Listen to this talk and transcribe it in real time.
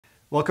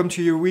Welcome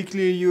to your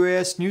weekly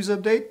UAS news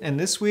update, and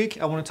this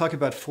week I want to talk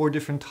about 4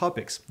 different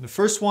topics. The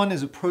first one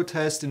is a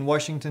protest in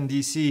Washington,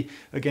 D.C.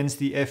 against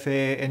the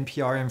FAA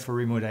NPRM for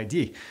Remote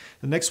ID.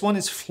 The next one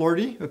is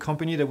Flirtey, a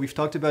company that we've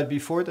talked about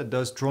before that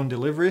does drone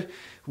delivery,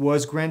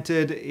 was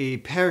granted a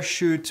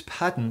parachute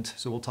patent,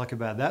 so we'll talk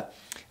about that.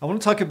 I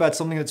want to talk about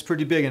something that's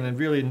pretty big and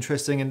really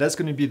interesting, and that's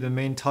going to be the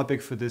main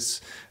topic for this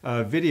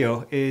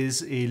video,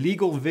 is a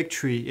legal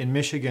victory in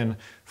Michigan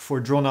for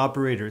drone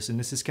operators, and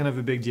this is kind of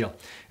a big deal.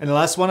 And the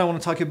last one, I want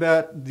to talk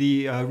about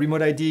the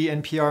Remote ID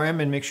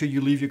NPRM, and make sure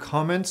you leave your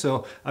comment.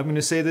 So I'm going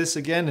to say this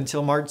again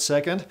until March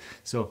 2nd.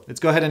 So let's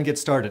go ahead and get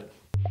started.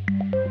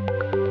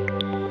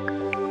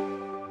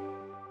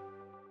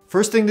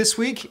 First thing this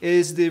week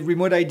is the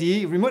Remote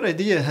ID. Remote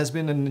ID has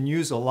been in the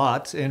news a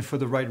lot, and for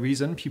the right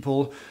reason.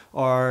 People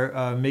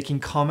are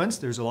making comments.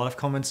 There's a lot of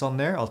comments on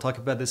there. I'll talk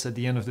about this at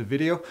the end of the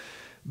video.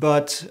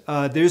 But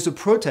there's a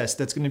protest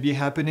that's going to be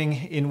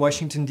happening in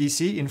Washington,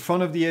 D.C. in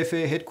front of the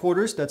FAA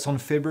headquarters. That's on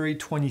February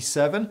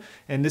 27.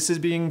 And this is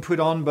being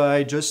put on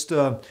by just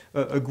a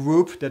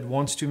group that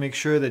wants to make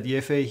sure that the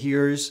FAA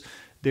hears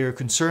their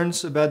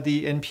concerns about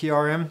the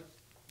NPRM.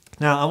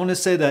 Now, I want to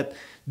say that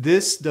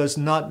this does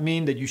not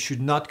mean that you should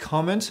not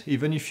comment.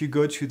 Even if you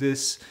go to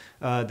this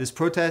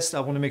protest, I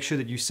want to make sure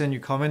that you send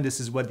your comment. This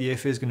is what the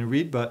FAA is going to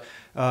read. But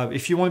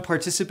if you want to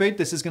participate,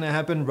 this is going to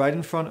happen right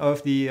in front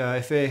of the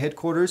FAA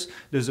headquarters.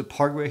 There's a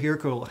park right here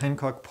called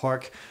Hancock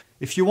Park.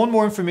 If you want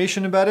more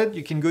information about it,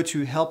 you can go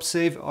to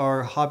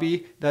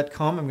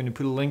helpsaveourhobby.com. I'm going to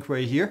put a link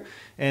right here.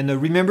 And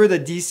remember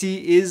that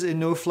DC is a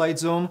no-flight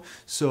zone,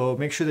 so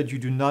make sure that you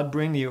do not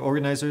bring, the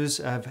organizers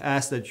have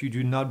asked that you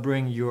do not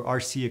bring your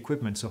RC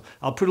equipment. So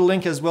I'll put a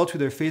link as well to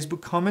their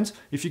Facebook comments.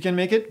 If you can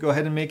make it, go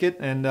ahead and make it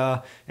and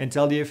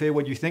tell the FAA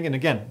what you think. And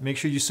again, make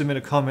sure you submit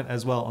a comment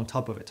as well on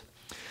top of it.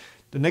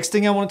 The next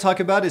thing I want to talk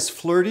about is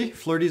Flirtey.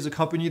 Flirtey is a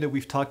company that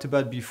we've talked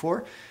about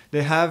before.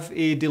 They have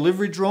a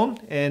delivery drone,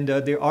 and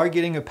they are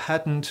getting a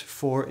patent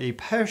for a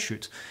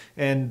parachute.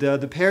 And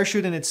the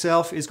parachute in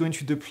itself is going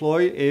to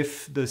deploy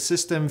if the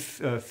system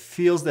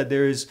feels that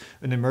there is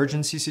an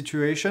emergency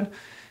situation.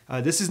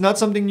 This is not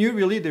something new,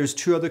 really. There's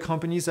 2 other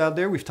companies out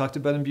there. We've talked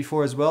about them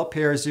before as well,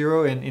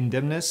 Parazero and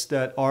Indemnis,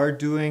 that are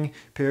doing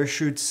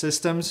parachute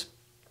systems.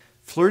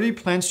 Flirtey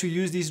plans to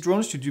use these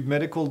drones to do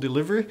medical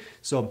delivery.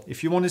 So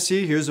if you want to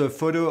see, here's a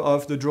photo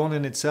of the drone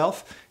in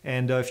itself.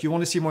 And if you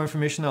want to see more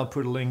information, I'll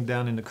put a link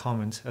down in the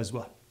comments as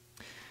well.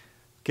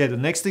 Okay, the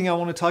next thing I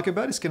want to talk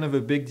about is kind of a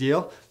big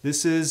deal.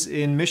 This is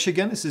in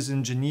Michigan. This is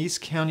in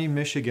Genesee County,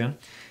 Michigan.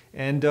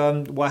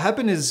 And what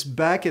happened is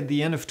back at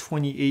the end of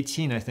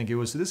 2018, I think it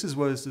was. This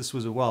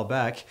was a while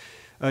back.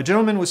 A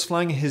gentleman was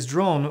flying his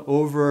drone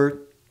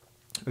over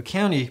a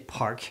county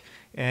park.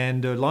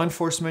 And law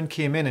enforcement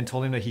came in and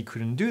told him that he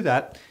couldn't do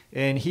that.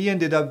 And he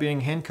ended up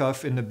being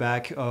handcuffed in the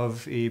back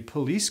of a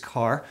police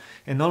car.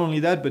 And not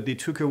only that, but they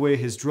took away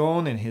his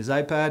drone and his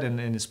iPad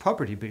and his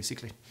property,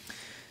 basically.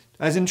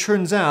 As it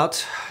turns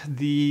out,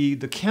 the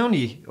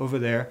county over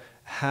there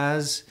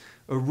has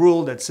a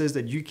rule that says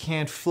that you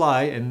can't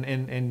fly,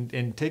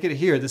 and take it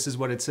here, this is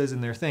what it says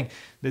in their thing.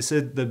 They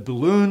said the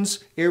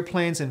balloons,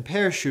 airplanes, and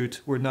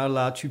parachute were not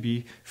allowed to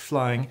be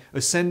flying,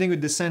 ascending or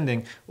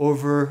descending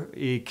over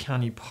a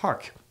county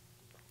park.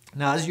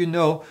 Now, as you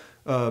know,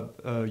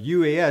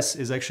 UAS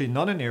is actually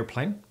not an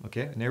airplane,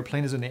 okay? An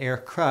airplane is an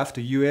aircraft,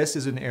 a UAS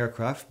is an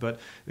aircraft, but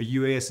a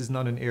UAS is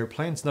not an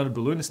airplane, it's not a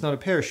balloon, it's not a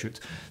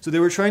parachute. So they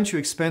were trying to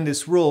expand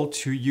this rule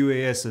to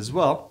UAS as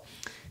well.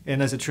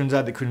 And as it turns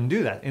out, they couldn't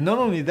do that. And not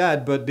only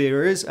that, but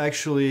there is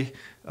actually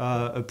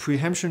a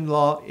preemption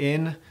law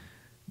in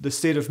the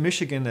state of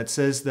Michigan that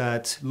says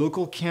that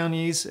local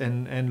counties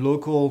and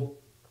local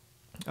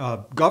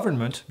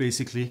government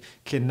basically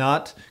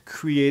cannot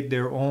create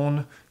their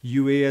own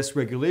UAS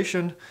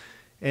regulation.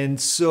 And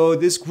so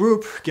this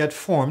group got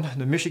formed,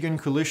 the Michigan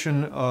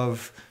Coalition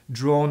of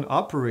Drone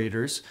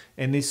Operators,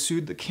 and they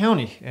sued the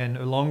county, and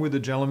along with the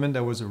gentleman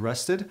that was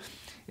arrested.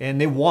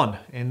 And they won,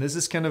 and this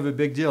is kind of a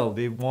big deal.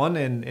 They won,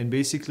 and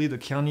basically the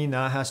county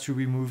now has to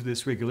remove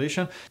this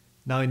regulation.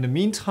 Now, in the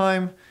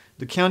meantime,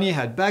 the county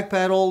had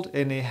backpedaled,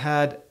 and they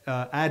had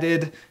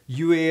added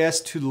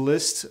UAS to the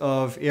list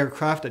of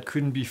aircraft that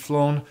couldn't be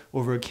flown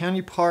over a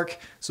county park.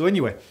 So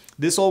anyway,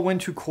 this all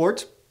went to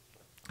court,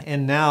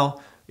 and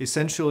now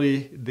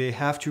essentially they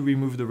have to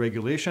remove the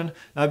regulation.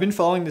 Now, I've been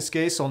following this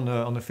case on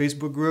the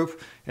Facebook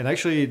group, and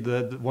actually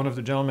one of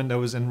the gentlemen that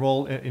was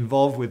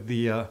involved with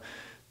the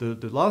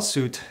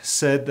lawsuit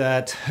said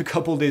that a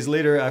couple days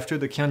later, after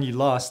the county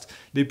lost,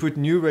 they put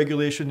new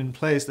regulation in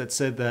place that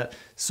said that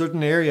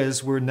certain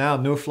areas were now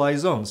no-fly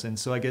zones. And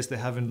so I guess they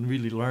haven't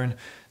really learned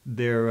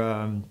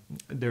their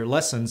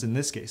lessons in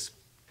this case.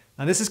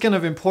 Now, this is kind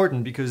of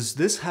important because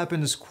this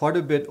happens quite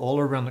a bit all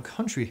around the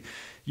country.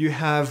 You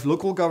have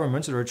local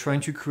governments that are trying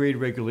to create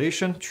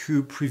regulation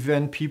to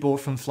prevent people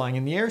from flying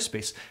in the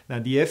airspace. Now,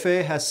 the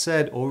FAA has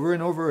said over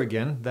and over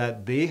again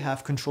that they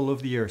have control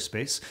of the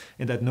airspace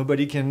and that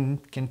nobody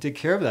can take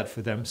care of that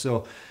for them.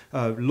 So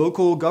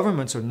local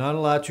governments are not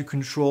allowed to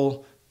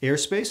control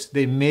airspace.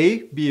 They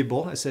may be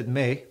able, I said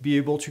may, be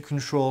able to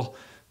control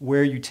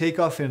where you take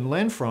off and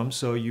land from.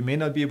 So you may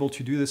not be able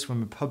to do this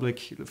from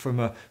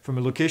a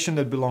location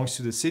that belongs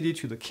to the city,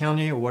 to the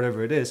county, or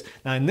whatever it is.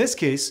 Now in this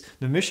case,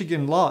 the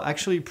Michigan law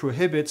actually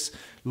prohibits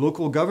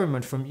local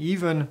government from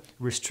even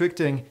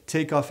restricting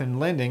takeoff and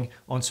landing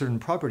on certain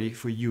property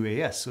for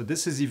UAS. So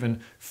this is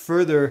even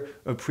further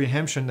a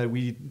preemption that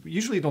we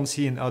usually don't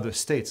see in other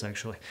states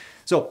actually.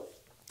 So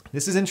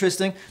this is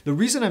interesting. The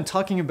reason I'm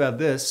talking about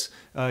this,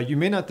 you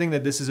may not think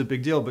that this is a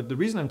big deal, but the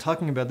reason I'm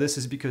talking about this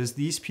is because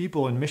these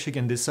people in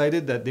Michigan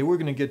decided that they were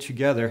going to get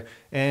together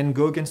and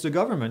go against the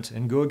government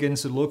and go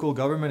against the local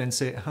government and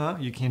say,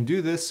 you can't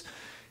do this,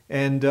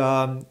 and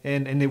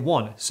they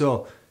won.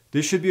 So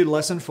this should be a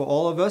lesson for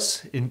all of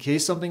us. In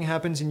case something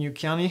happens in your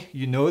county,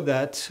 you know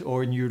that,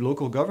 or in your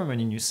local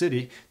government, in your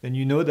city, then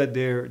you know that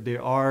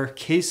there are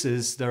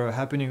cases that are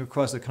happening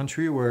across the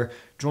country where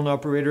drone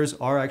operators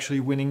are actually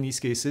winning these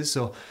cases.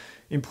 So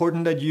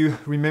important that you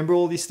remember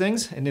all these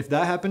things. And if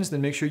that happens,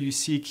 then make sure you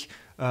seek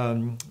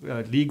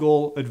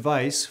legal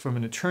advice from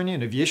an attorney,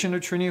 an aviation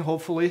attorney,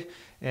 hopefully.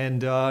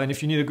 And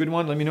if you need a good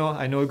one, let me know.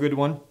 I know a good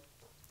one.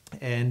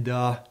 And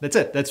that's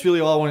it. That's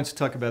really all I wanted to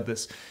talk about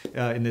this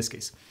in this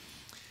case.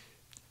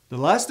 The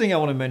last thing I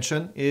want to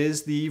mention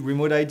is the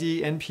Remote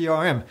ID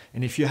NPRM.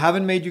 And if you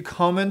haven't made your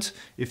comment,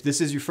 if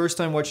this is your first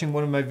time watching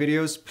one of my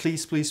videos,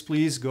 please, please,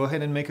 please go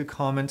ahead and make a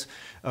comment.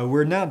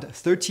 We're now at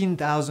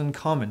 13,000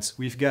 comments.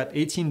 We've got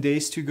 18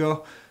 days to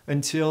go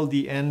until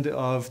the end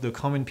of the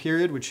comment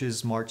period, which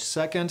is March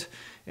 2nd.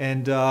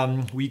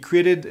 And we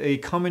created a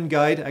comment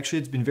guide. Actually,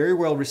 it's been very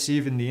well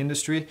received in the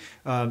industry.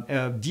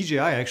 DJI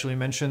actually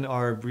mentioned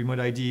our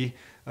Remote ID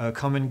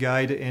comment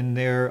guide in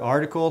their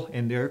article,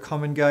 in their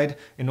comment guide,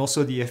 and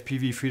also the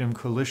FPV Freedom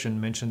Coalition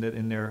mentioned it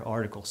in their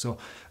article. So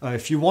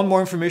if you want more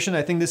information,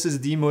 I think this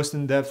is the most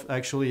in-depth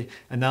actually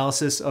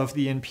analysis of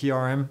the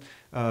NPRM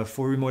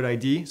for Remote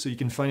ID. So you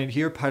can find it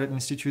here,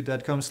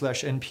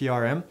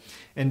 pilotinstitute.com/NPRM.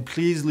 And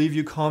please leave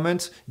your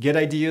comment, get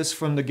ideas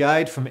from the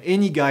guide, from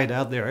any guide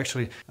out there.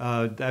 Actually,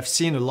 I've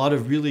seen a lot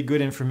of really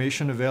good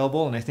information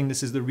available, and I think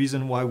this is the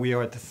reason why we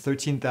are at the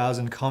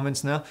 13,000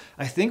 comments now.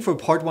 I think for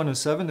part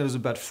 107, there was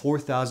about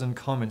 4,000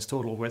 comments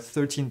total. We're at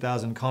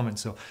 13,000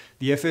 comments. So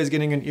the FAA is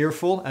getting an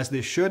earful, as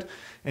they should.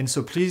 And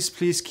so please,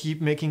 please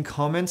keep making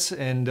comments,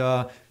 and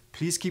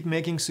please keep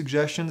making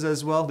suggestions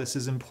as well. This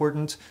is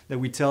important that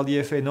we tell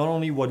the FAA not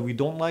only what we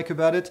don't like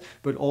about it,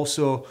 but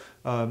also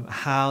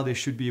how they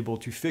should be able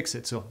to fix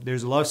it. So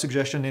there's a lot of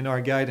suggestion in our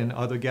guide and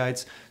other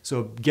guides.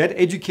 So get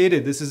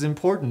educated. This is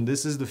important.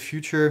 This is the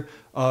future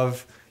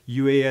of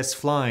UAS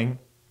flying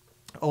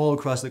all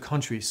across the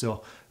country.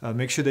 So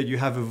make sure that you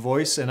have a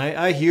voice. And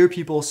I hear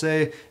people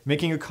say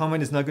making a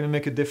comment is not going to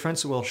make a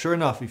difference. Well, sure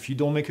enough, if you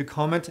don't make a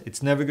comment,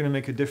 it's never going to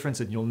make a difference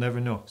and you'll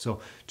never know. So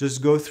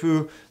just go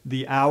through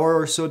the hour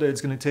or so that it's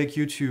going to take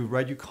you to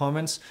write your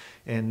comments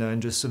and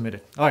just submit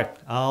it. All right,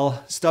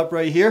 I'll stop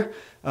right here.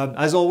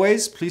 As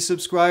always, please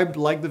subscribe,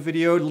 like the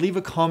video, leave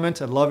a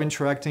comment. I love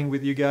interacting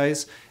with you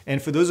guys. And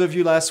for those of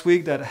you last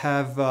week that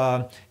have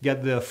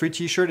got the free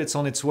t-shirt, it's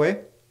on its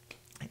way.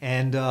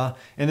 And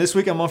this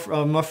week I'm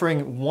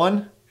offering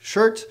one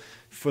shirt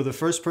for the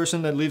first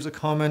person that leaves a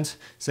comment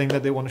saying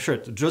that they want a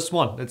shirt. Just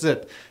one, that's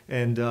it.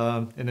 And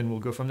then we'll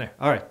go from there.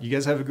 All right, you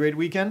guys have a great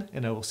weekend,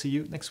 and I will see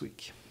you next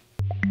week.